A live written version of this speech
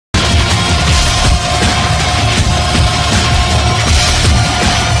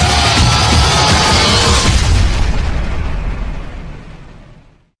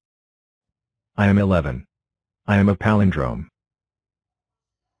I am 11. I am a palindrome.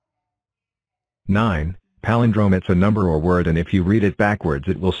 9. Palindrome. It's a number or word, and if you read it backwards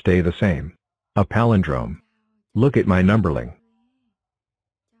it will stay the same. A palindrome. Look at my numberling.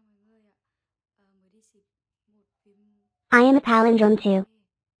 I am a palindrome too.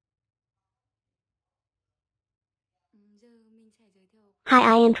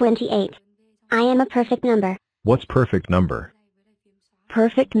 Hi, I am 28. I am a perfect number. What's perfect number?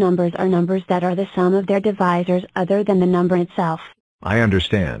 Perfect numbers are numbers that are the sum of their divisors other than the number itself. I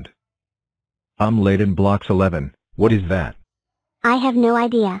understand. Palindroms 11. What is that? I have no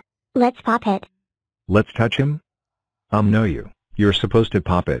idea. Let's pop it. Let's touch him? No, you're supposed to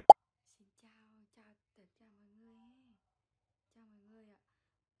pop it.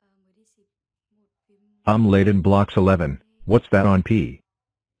 Palindroms 11. What's that on P?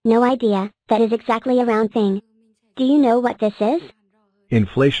 No idea. That is exactly a round thing. Do you know what this is?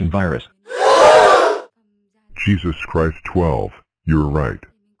 Inflation virus. Jesus Christ 12, you're right.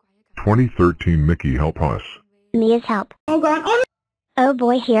 2013 Mickey, help us. Mia's help. Oh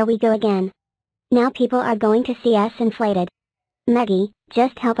boy, here we go again. Now people are going to see us inflated. Maggie,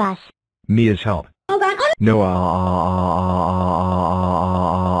 just help us. Mia's help. No.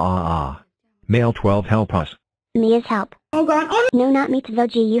 Male 12, help us. Mia's help. No, not me,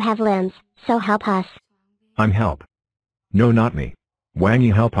 Tvoji, you have limbs, so help us. I'm help. No, not me.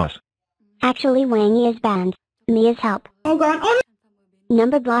 Wangy, help us. Actually, Wangy is banned. Mia's help.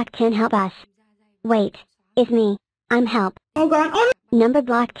 Numberblock can help us. Wait, it's me. I'm help.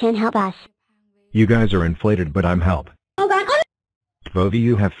 Numberblock can help us. You guys are inflated, but I'm help. Tvovi,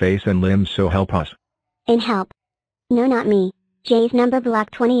 you have face and limbs, so help us. In help. No, not me. Jay's Numberblock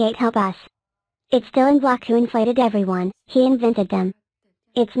 28, help us. It's still in block who inflated everyone. He invented them.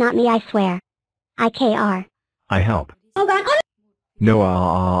 It's not me, I swear. IKR. I help. No.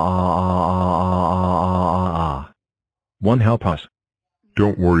 One, help us.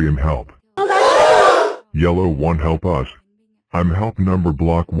 Don't worry, I'm help. Yellow 1, help us. I'm help.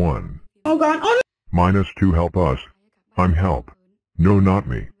 Numberblock 1. -2, help us. I'm help. No, not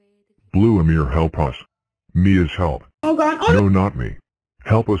me. Blue Amir, help us. Mia's help. No, not me.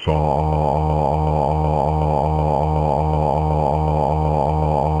 Help us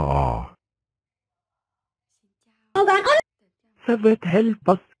Savet, help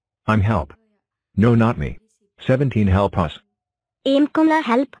us. I'm help. No, not me. 17, help us. Imkomla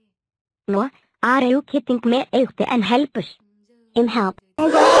help. No, are you kidding me? And help us. Help. No,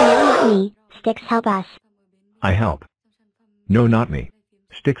 not me. Sticks, help us. I help. No, not me.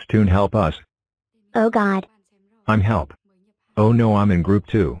 Sticks Tune, help us. Oh God. I'm help. Oh no, I'm in group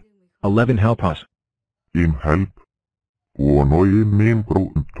 2. 11, help us. I'm help. Og nøye min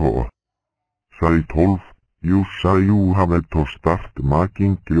grunntå. Sæ 12, you say you have to start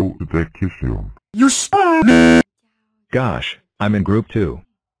making glodekisjon. Gosh, I'm in group 2.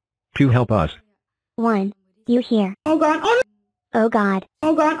 2, help us. 1. You here. Oh God.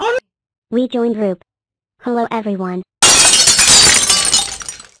 We joined group. Hello everyone.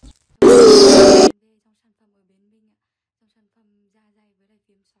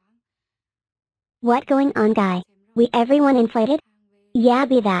 What going on, guy? We everyone inflated? Yeah,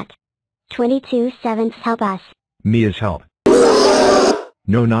 be that. 22/7 help us. Mia's help.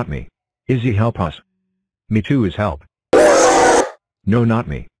 No, not me. Izzy, help us. Me too is help. No, not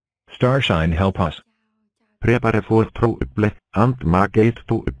me. Starshine, help us. Prepare for trouble, and magate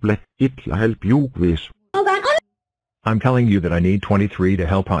trouble, it'll help you with. I'm telling you that I need 23 to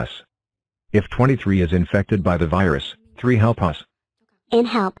help us. If 23 is infected by the virus, 3 help us. In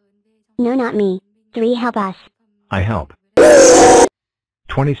help. No, not me. 3 help us. I help.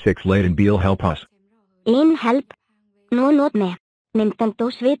 26 Late and Beal, help us. In help. No, not me. Nintendo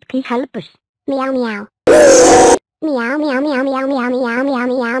Switch help us. Meow meow. Meow meow meow meow meow meow meow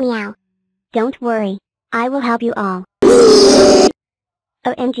meow meow. Don't worry. I will help you all.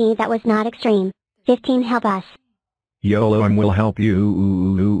 OMG, that was not extreme. 15 help us. YOLO, I will help you.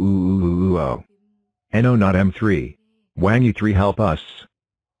 No, not M3. Wangy 3 help us.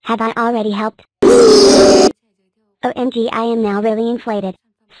 Have I already helped? OMG, I am now really inflated.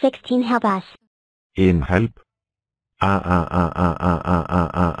 16 help us. In help.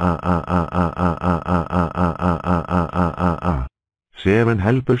 7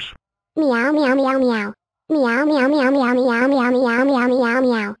 help us. Meow meow meow meow. Meow meow meow meow meow meow meow meow meow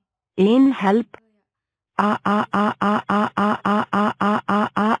meow. In help.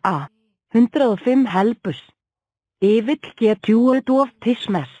 105 help us. I will get you out of this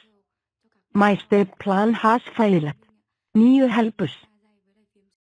mess. My step plan has failed. 9 help us.